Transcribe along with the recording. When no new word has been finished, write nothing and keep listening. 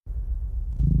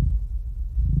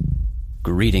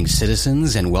Greetings,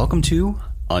 citizens, and welcome to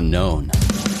Unknown.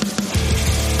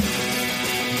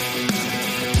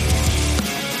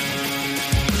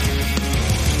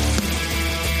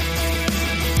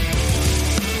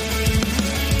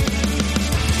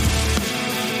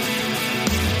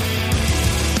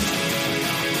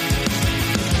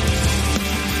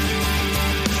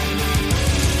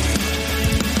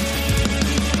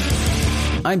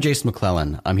 I'm Jason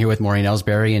McClellan. I'm here with Maureen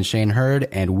Ellsbury and Shane Hurd,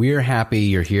 and we're happy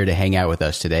you're here to hang out with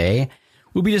us today.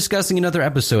 We'll be discussing another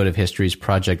episode of History's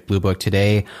Project Blue Book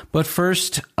today, but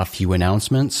first, a few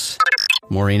announcements.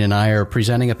 Maureen and I are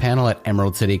presenting a panel at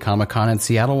Emerald City Comic Con in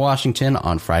Seattle, Washington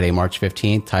on Friday, March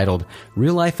 15th, titled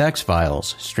Real Life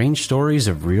X-Files, Strange Stories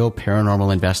of Real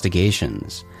Paranormal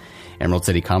Investigations. Emerald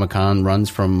City Comic Con runs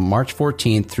from March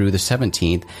 14th through the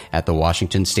 17th at the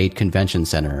Washington State Convention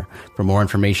Center. For more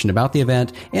information about the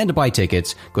event and to buy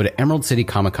tickets, go to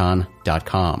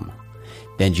emeraldcitycomiccon.com.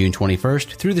 Then June 21st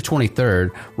through the 23rd,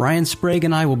 Ryan Sprague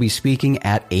and I will be speaking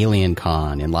at Alien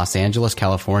Con in Los Angeles,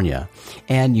 California.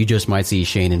 And you just might see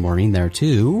Shane and Maureen there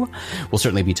too. We'll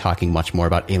certainly be talking much more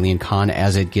about Alien Con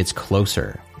as it gets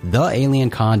closer.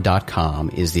 TheAlienCon.com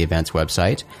is the event's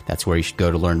website. That's where you should go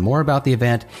to learn more about the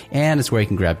event, and it's where you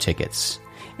can grab tickets.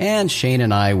 And Shane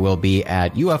and I will be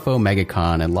at UFO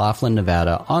MegaCon in Laughlin,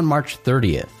 Nevada on March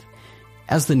 30th.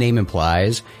 As the name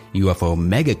implies, UFO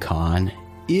MegaCon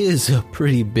is a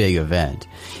pretty big event.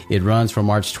 It runs from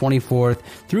March 24th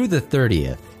through the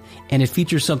 30th, and it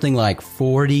features something like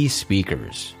 40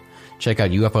 speakers. Check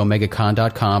out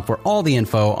UFOMegaCon.com for all the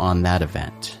info on that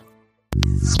event.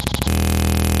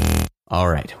 All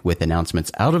right, with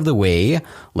announcements out of the way,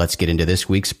 let's get into this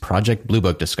week's Project Blue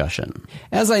Book discussion.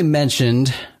 As I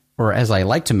mentioned, or as I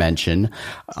like to mention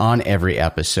on every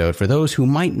episode, for those who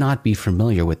might not be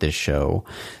familiar with this show,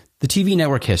 the TV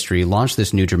network History launched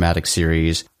this new dramatic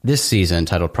series this season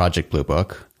titled Project Blue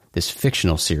Book. This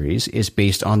fictional series is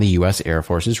based on the U.S. Air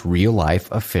Force's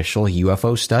real-life official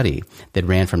UFO study that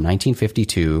ran from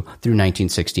 1952 through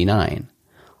 1969.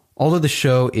 Although the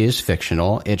show is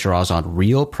fictional, it draws on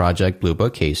real Project Blue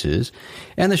Book cases,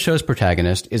 and the show's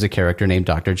protagonist is a character named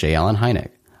Dr. J. Allen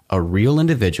Hynek, a real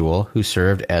individual who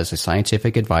served as a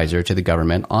scientific advisor to the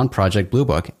government on Project Blue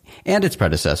Book and its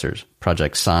predecessors,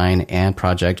 Project Sign and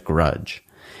Project Grudge.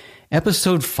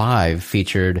 Episode 5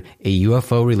 featured a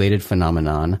UFO-related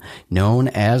phenomenon known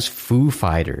as Foo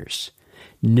Fighters.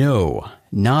 No,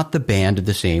 not the band of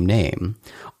the same name,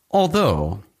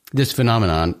 although this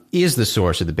phenomenon is the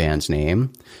source of the band's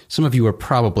name. Some of you are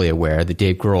probably aware that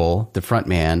Dave Grohl, the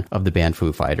frontman of the band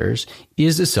Foo Fighters,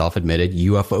 is a self-admitted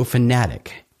UFO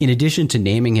fanatic. In addition to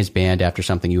naming his band after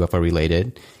something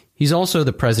UFO-related, he's also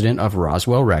the president of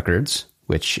Roswell Records,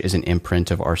 which is an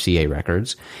imprint of RCA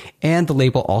Records, and the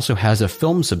label also has a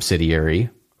film subsidiary,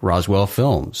 Roswell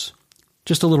Films.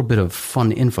 Just a little bit of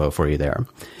fun info for you there.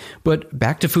 But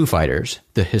back to Foo Fighters,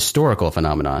 the historical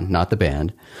phenomenon, not the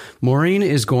band. Maureen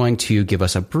is going to give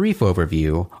us a brief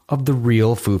overview of the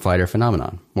real Foo Fighter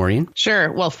phenomenon. Maureen?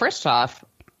 Sure. Well, first off,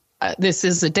 this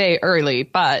is a day early,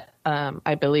 but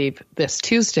I believe this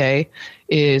Tuesday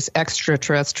is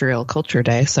Extraterrestrial Culture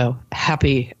Day. So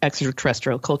happy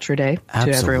Extraterrestrial Culture Day to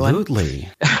everyone. Absolutely.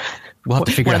 We'll have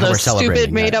to figure out how we're celebrating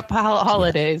stupid made-up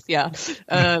holidays, yeah.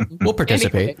 We'll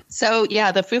participate. Anyway, so,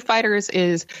 yeah, the Foo Fighters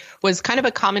was kind of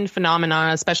a common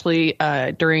phenomenon, especially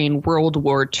during World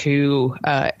War II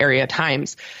area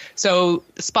times. So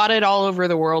spotted all over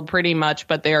the world pretty much,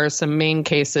 but there are some main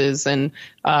cases, and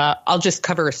I'll just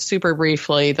cover super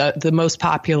briefly the most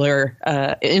popular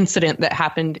incident that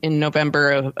happened in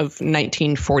November of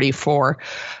 1944.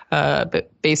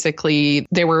 But basically,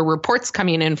 there were reports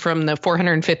coming in from the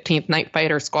 415th Night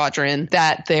Fighter Squadron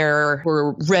that there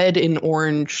were red and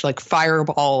orange, like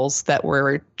fireballs that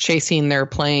were chasing their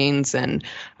planes and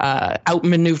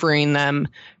outmaneuvering them.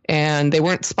 And they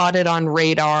weren't spotted on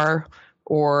radar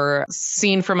or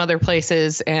seen from other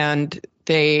places. And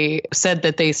they said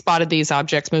that they spotted these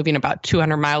objects moving about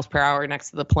 200 miles per hour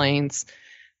next to the planes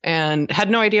and had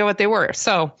no idea what they were.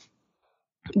 So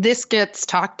this gets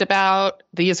talked about.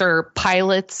 These are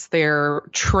pilots. They're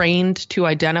trained to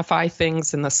identify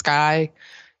things in the sky.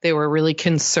 They were really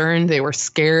concerned. They were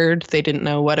scared. They didn't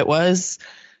know what it was.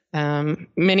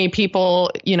 Many people,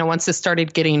 once this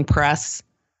started getting press,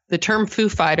 the term Foo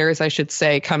Fighters, I should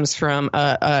say, comes from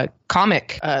a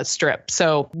comic strip.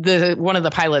 So one of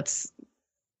the pilots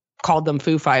called them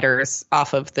Foo Fighters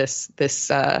off of this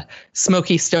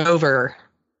Smokey Stover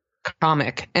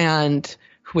comic, and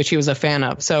which he was a fan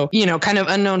of. So, kind of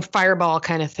unknown fireball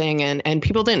kind of thing. And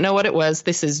people didn't know what it was.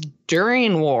 This is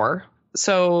during war.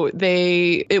 So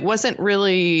it wasn't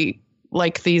really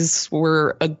like these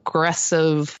were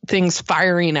aggressive things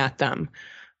firing at them.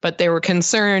 But they were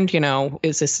concerned,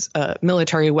 is this a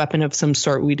military weapon of some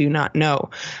sort? We do not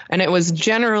know. And it was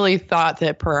generally thought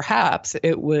that perhaps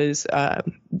it was a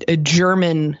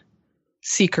German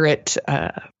secret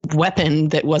weapon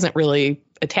that wasn't really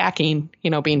attacking,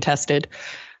 being tested.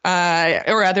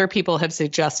 Or other people have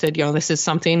suggested, this is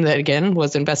something that, again,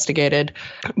 was investigated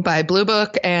by Blue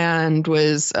Book and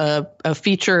was a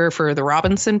feature for the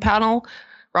Robertson panel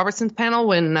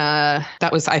when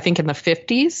that was, I think, in the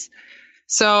 50s.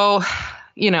 So,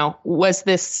 was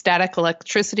this static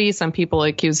electricity? Some people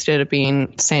accused it of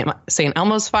being St.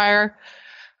 Elmo's fire,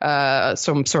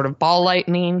 some sort of ball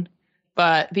lightning.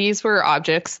 But these were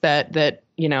objects that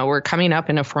were coming up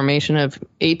in a formation of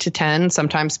 8 to 10.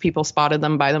 Sometimes people spotted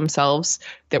them by themselves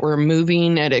that were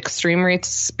moving at extreme rates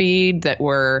of speed, that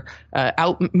were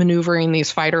outmaneuvering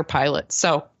these fighter pilots.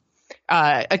 So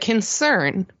a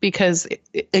concern because,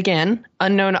 again,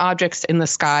 unknown objects in the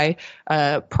sky.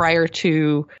 Prior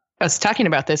to us talking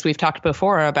about this, we've talked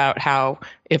before about how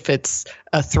if it's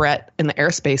a threat in the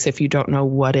airspace, if you don't know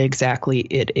what exactly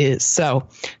it is. So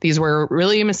these were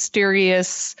really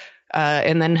mysterious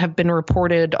and then have been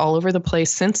reported all over the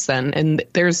place since then. And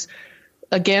there's,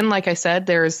 again, like I said,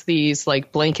 there's these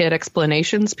like blanket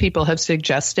explanations people have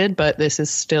suggested, but this is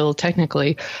still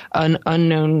technically an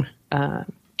unknown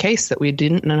case that we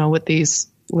didn't know what these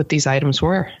items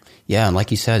were. Yeah, and like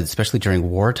you said, especially during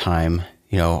wartime,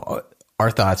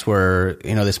 our thoughts were,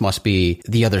 this must be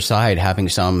the other side having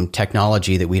some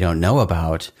technology that we don't know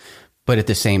about. But at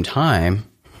the same time,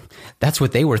 that's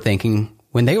what they were thinking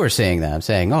when they were saying,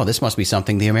 oh, this must be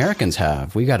something the Americans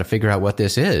have. We got to figure out what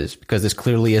this is because this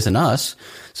clearly isn't us.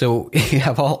 So you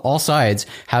have all sides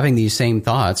having these same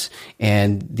thoughts.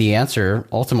 And the answer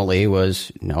ultimately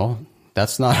was, no,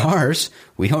 that's not ours.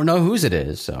 We don't know whose it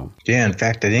is. So yeah, in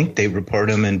fact, I think they report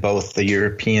them in both the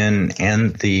European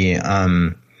and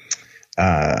the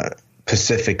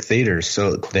Pacific theaters.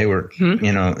 So they were,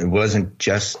 it wasn't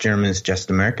just Germans, just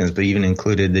Americans, but even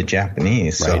included the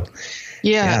Japanese. Right. So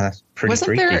yeah, that's pretty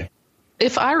freaky. There,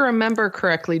 if I remember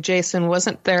correctly, Jason,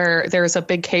 wasn't there was a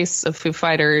big case of Foo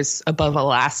Fighters above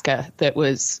Alaska that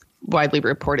was widely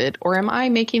reported, or am I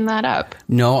making that up?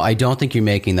 No, I don't think you're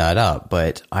making that up,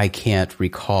 but I can't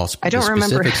recall the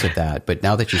specifics of that. But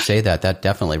now that you say that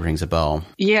definitely rings a bell.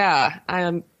 Yeah,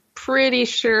 I'm pretty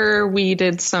sure we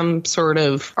did some sort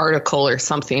of article or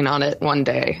something on it one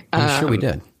day. I'm sure we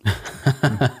did.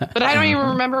 But I don't even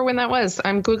remember when that was.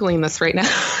 I'm Googling this right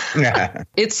now.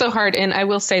 It's so hard. And I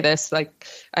will say this, like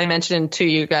I mentioned to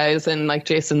you guys, and like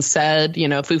Jason said,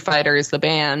 Foo Fighters, the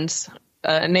band,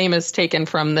 name is taken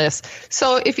from this.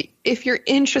 So if you're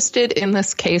interested in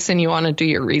this case and you want to do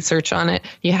your research on it,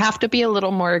 you have to be a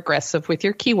little more aggressive with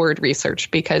your keyword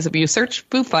research, because if you search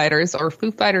Foo Fighters or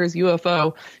Foo Fighters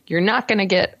UFO, you're not going to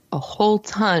get a whole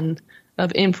ton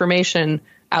of information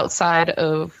outside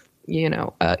of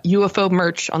UFO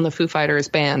merch on the Foo Fighters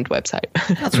band website.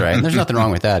 That's right. And there's nothing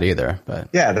wrong with that either. But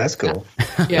yeah, that's cool.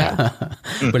 Yeah.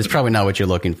 But it's probably not what you're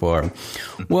looking for.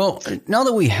 Well, now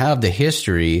that we have the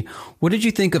history, what did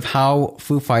you think of how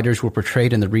Foo Fighters were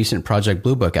portrayed in the recent Project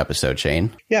Blue Book episode,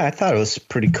 Shane? Yeah, I thought it was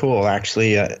pretty cool,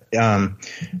 actually. The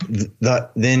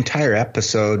entire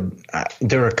episode,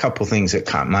 there were a couple things that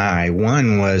caught my eye.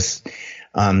 One was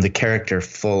the character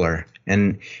Fuller.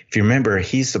 And if you remember,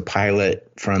 he's the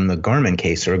pilot from the Gorman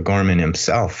case, or Gorman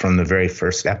himself, from the very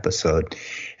first episode.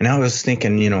 And I was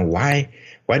thinking, why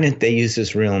didn't they use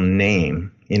his real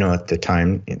name, at the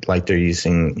time, like they're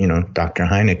using, Dr.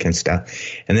 Hynek and stuff.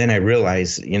 And then I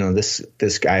realized,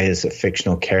 this guy is a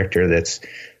fictional character that's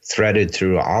threaded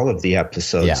through all of the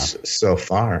episodes so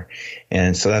far.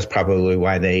 And so that's probably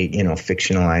why they,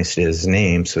 fictionalized his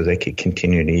name so they could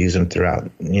continue to use him throughout,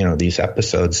 these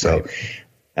episodes. So. Right.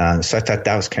 So I thought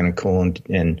that was kind of cool,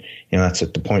 and that's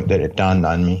at the point that it dawned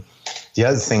on me. The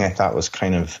other thing I thought was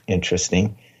kind of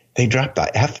interesting, they dropped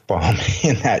the F-bomb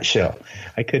in that show.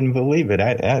 I couldn't believe it.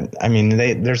 I mean,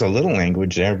 there's a little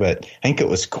language there, but I think it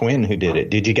was Quinn who did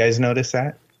it. Did you guys notice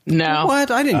that? No.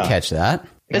 What? I didn't catch that.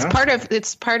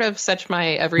 It's part of such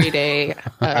my everyday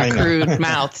crude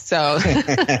mouth. So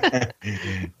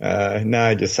no,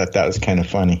 I just thought that was kind of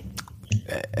funny.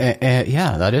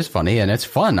 Yeah, that is funny, and it's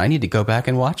fun. I need to go back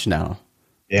and watch now.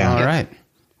 Yeah. All right.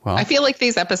 Well, I feel like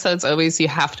these episodes you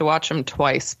have to watch them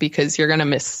twice because you're going to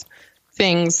miss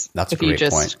things if you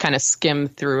just kind of skim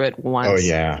through it once. Oh,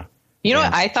 yeah. You know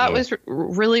what I thought was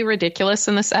really ridiculous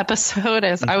in this episode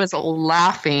as I was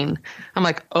laughing. I'm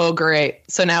like, oh, great.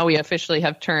 So now we officially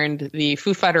have turned the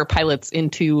Foo Fighter pilots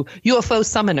into UFO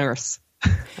summoners.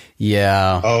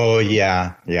 Yeah. Oh,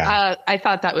 yeah. Yeah. I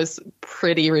thought that was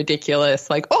pretty ridiculous.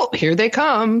 Like, oh, here they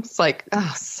come. It's like,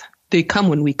 they come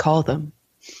when we call them.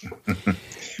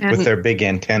 With their big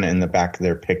antenna in the back of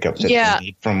their pickup that they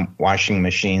need from washing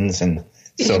machines and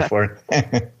so forth.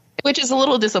 Which is a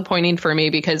little disappointing for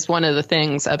me, because one of the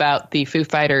things about the Foo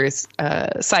Fighters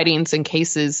sightings and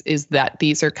cases is that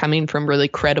these are coming from really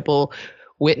credible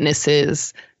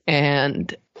witnesses,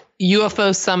 and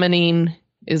UFO summoning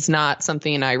is not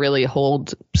something I really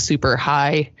hold super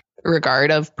high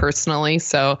regard of personally.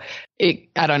 So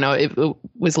I don't know, it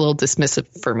was a little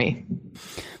dismissive for me.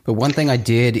 But one thing I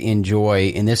did enjoy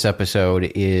in this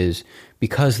episode is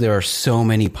because there are so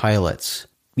many pilots,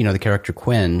 the character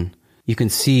Quinn, you can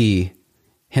see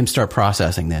him start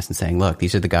processing this and saying, look,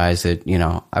 these are the guys that,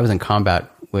 I was in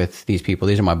combat with these people.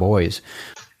 These are my boys,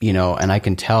 and I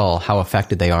can tell how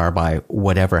affected they are by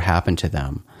whatever happened to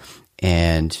them.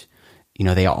 And,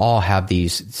 they all have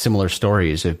these similar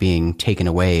stories of being taken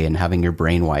away and having your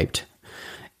brain wiped.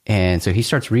 And so he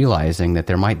starts realizing that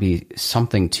there might be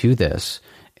something to this.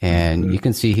 And you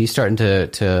can see he's starting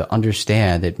to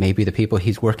understand that maybe the people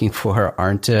he's working for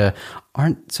aren't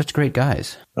such great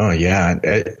guys. Oh, yeah.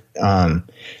 The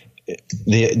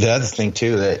other thing,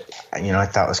 too, that, I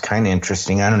thought was kind of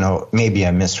interesting. I don't know, maybe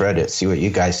I misread it, see what you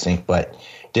guys think, but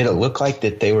did it look like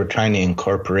that they were trying to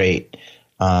incorporate,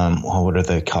 what are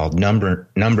they called?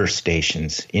 Number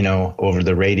stations, over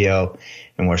the radio,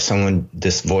 and where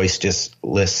this voice just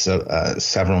lists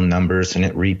several numbers and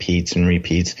it repeats and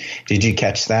repeats. Did you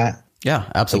catch that? Yeah,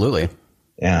 absolutely.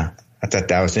 Yeah, I thought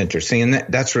that was interesting. And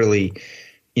that's really,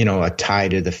 a tie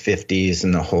to the 50s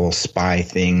and the whole spy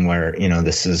thing where,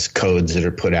 this is codes that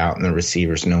are put out and the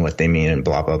receivers know what they mean and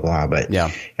blah, blah, blah. But yeah,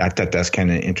 I thought that's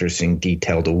kind of interesting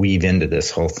detail to weave into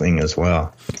this whole thing as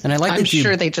well. And I'm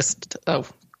sure they just, go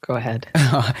ahead.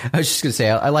 I was just going to say,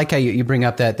 I like how you bring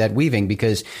up that weaving,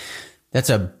 because that's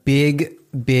a big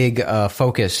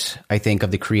focus, I think,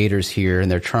 of the creators here.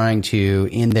 And they're trying to,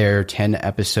 in their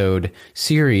 10-episode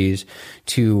series,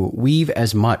 to weave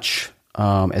as much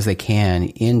as they can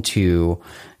into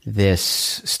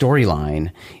this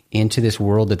storyline, into this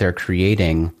world that they're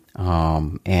creating.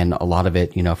 And a lot of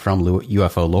it, from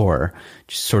UFO lore,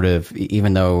 just sort of,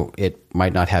 even though it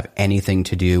might not have anything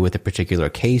to do with a particular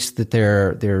case that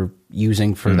they're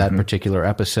using for that particular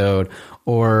episode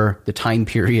or the time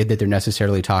period that they're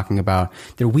necessarily talking about,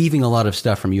 they're weaving a lot of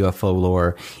stuff from UFO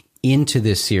lore into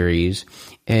this series.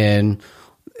 And,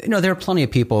 there are plenty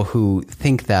of people who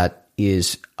think that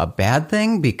is a bad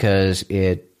thing because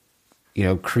it,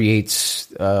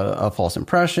 creates a false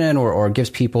impression or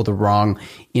gives people the wrong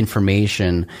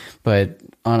information. But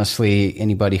honestly,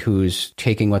 anybody who's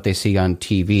taking what they see on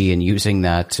TV and using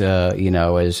that,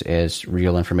 as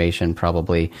real information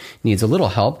probably needs a little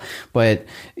help. But,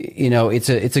 it's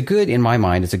a good, in my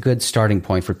mind, it's a good starting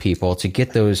point for people to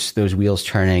get those wheels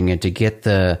turning and to get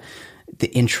the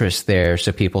interest there,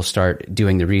 so people start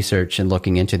doing the research and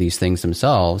looking into these things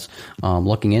themselves,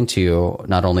 looking into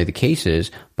not only the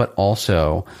cases, but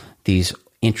also these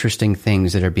interesting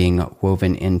things that are being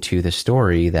woven into the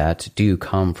story that do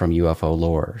come from UFO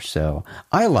lore. So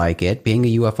I like it. Being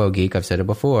a UFO geek, I've said it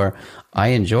before, I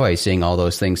enjoy seeing all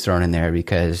those things thrown in there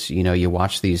because, you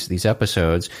watch these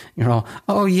episodes,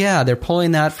 oh yeah, they're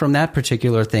pulling that from that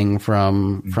particular thing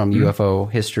from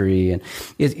UFO history. And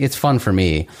it's fun for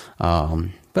me.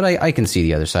 But I can see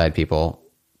the other side, people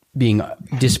being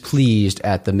displeased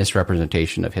at the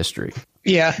misrepresentation of history.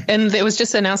 Yeah. And it was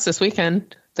just announced this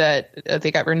weekend that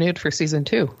they got renewed for season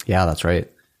 2. Yeah, that's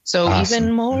right. So awesome.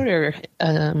 Even more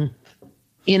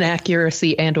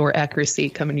inaccuracy and or accuracy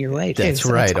coming your way too. That's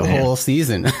right. A whole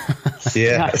season.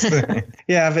 Yeah.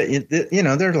 Yeah. But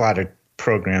there are a lot of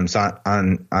programs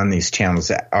on these channels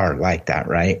that are like that,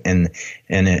 right? And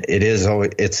it is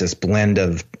always, it's this blend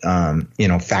of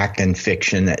fact and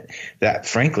fiction that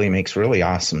frankly makes really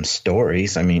awesome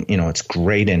stories. I mean, it's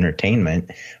great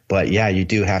entertainment, but yeah, you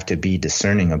do have to be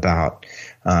discerning about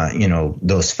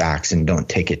those facts and don't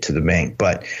take it to the bank.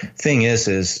 But thing is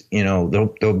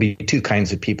there'll be two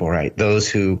kinds of people, right? Those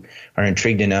who are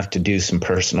intrigued enough to do some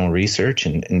personal research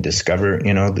and discover,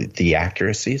 the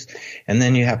accuracies. And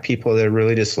then you have people that are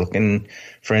really just looking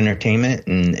for entertainment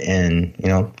and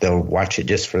they'll watch it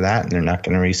just for that and they're not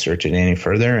going to research it any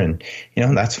further. And,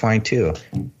 that's fine too.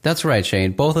 That's right,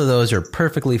 Shane. Both of those are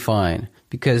perfectly fine.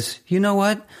 Because you know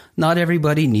what? Not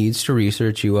everybody needs to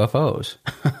research UFOs.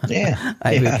 Yeah.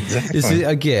 Exactly.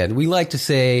 Again, we like to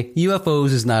say UFOs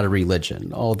is not a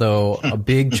religion, although a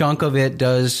big chunk of it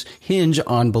does hinge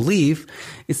on belief.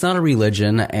 It's not a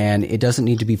religion, and it doesn't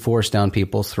need to be forced down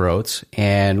people's throats,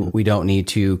 and we don't need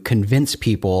to convince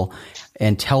people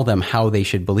and tell them how they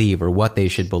should believe or what they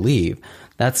should believe.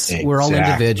 We're all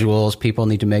individuals. People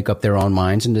need to make up their own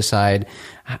minds and decide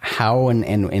how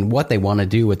and what they want to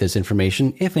do with this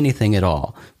information, if anything at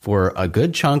all. For a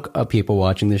good chunk of people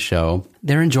watching this show,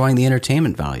 they're enjoying the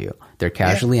entertainment value. They're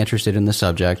casually interested in the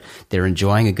subject. They're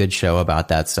enjoying a good show about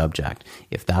that subject.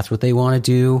 If that's what they want to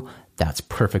do, that's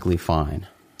perfectly fine.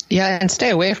 Yeah, and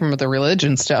stay away from the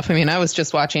religion stuff. I mean, I was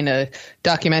just watching a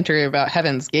documentary about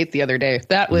Heaven's Gate the other day.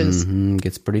 That was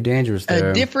gets pretty dangerous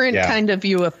there. A different kind of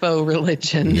UFO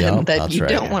religion that you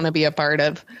don't want to be a part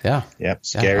of. Yeah. Yep.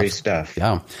 Scary stuff.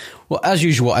 Yeah. Well, as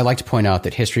usual, I like to point out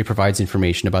that History provides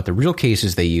information about the real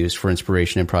cases they used for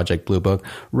inspiration in Project Blue Book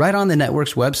right on the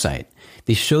network's website.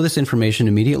 They show this information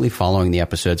immediately following the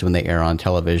episodes when they air on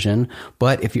television.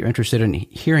 But if you're interested in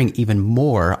hearing even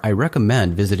more, I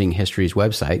recommend visiting History's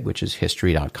website, which is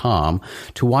history.com,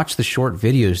 to watch the short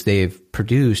videos they've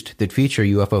produced that feature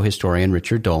UFO historian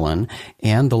Richard Dolan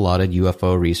and the lauded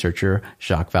UFO researcher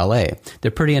Jacques Vallée.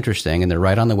 They're pretty interesting, and they're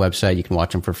right on the website. You can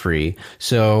watch them for free.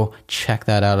 So check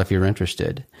that out if you're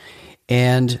interested.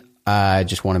 And I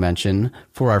just want to mention,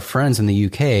 for our friends in the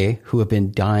UK who have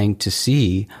been dying to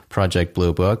see Project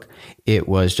Blue Book, it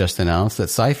was just announced that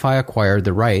Sci-Fi acquired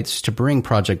the rights to bring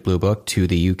Project Blue Book to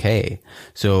the UK.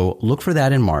 So look for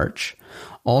that in March.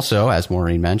 Also, as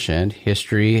Maureen mentioned,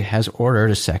 History has ordered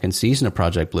a second season of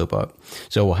Project Blue Book.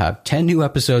 So we'll have 10 new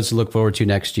episodes to look forward to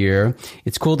next year.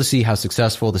 It's cool to see how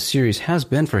successful the series has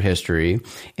been for History.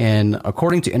 And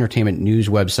according to entertainment news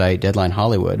website Deadline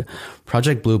Hollywood,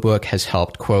 Project Blue Book has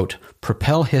helped, quote,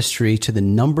 propel History to the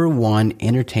 #1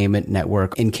 entertainment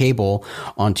network in cable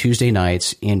on Tuesday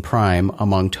nights in Prime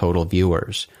among total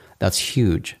viewers. That's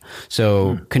huge.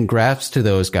 So congrats to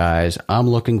those guys. I'm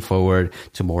looking forward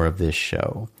to more of this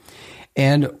show.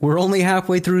 And we're only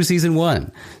halfway through season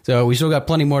 1. So we still got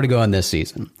plenty more to go in this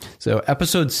season. So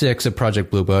episode 6 of Project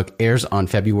Blue Book airs on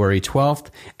February 12th.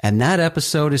 And that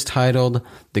episode is titled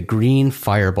The Green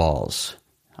Fireballs.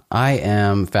 I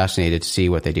am fascinated to see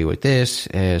what they do with this.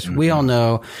 As we all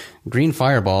know, green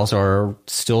fireballs are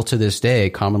still to this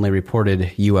day commonly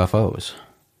reported UFOs.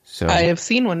 So I have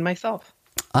seen one myself.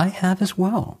 I have as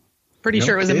well. Pretty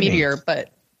sure it was a meteor, but...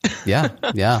 Yeah,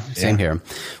 same here.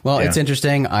 Well, it's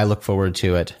interesting. I look forward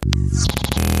to it.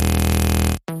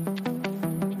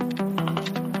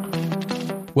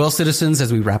 Well, citizens,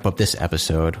 as we wrap up this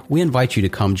episode, we invite you to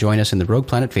come join us in the Rogue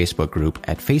Planet Facebook group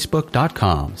at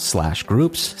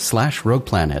facebook.com/groups/Rogue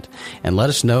Planet and let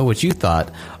us know what you thought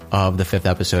of the 5th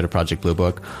episode of Project Blue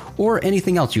Book or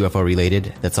anything else UFO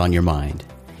related that's on your mind.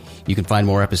 You can find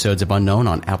more episodes of Unknown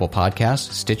on Apple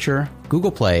Podcasts, Stitcher,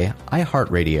 Google Play,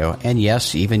 iHeartRadio, and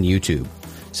yes, even YouTube.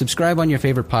 Subscribe on your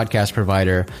favorite podcast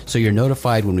provider so you're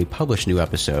notified when we publish new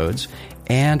episodes.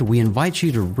 And we invite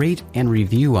you to rate and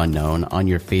review Unknown on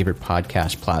your favorite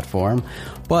podcast platform.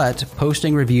 But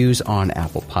posting reviews on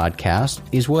Apple Podcasts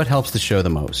is what helps the show the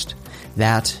most.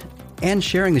 That and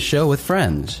sharing the show with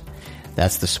friends.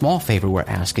 That's the small favor we're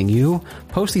asking you.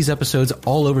 Post these episodes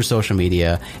all over social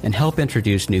media and help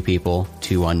introduce new people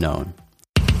to Unknown.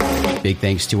 Big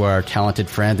thanks to our talented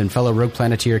friend and fellow Rogue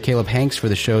Planeteer Caleb Hanks for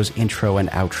the show's intro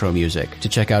and outro music. To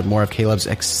check out more of Caleb's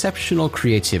exceptional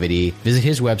creativity, visit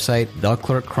his website,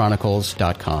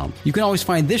 theclerkchronicles.com. You can always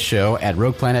find this show at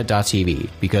rogueplanet.tv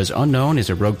because Unknown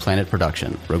is a Rogue Planet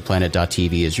production.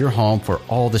 Rogueplanet.tv is your home for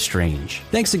all the strange.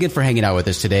 Thanks again for hanging out with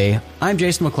us today. I'm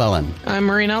Jason McClellan. I'm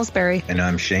Maureen Ellsbury. And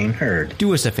I'm Shane Hurd.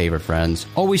 Do us a favor, friends.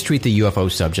 Always treat the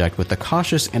UFO subject with the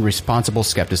cautious and responsible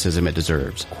skepticism it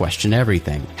deserves. Question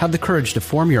everything. Have the courage to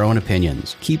form your own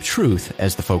opinions. Keep truth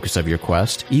as the focus of your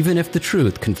quest, even if the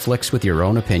truth conflicts with your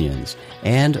own opinions.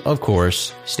 And, of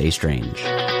course, stay strange.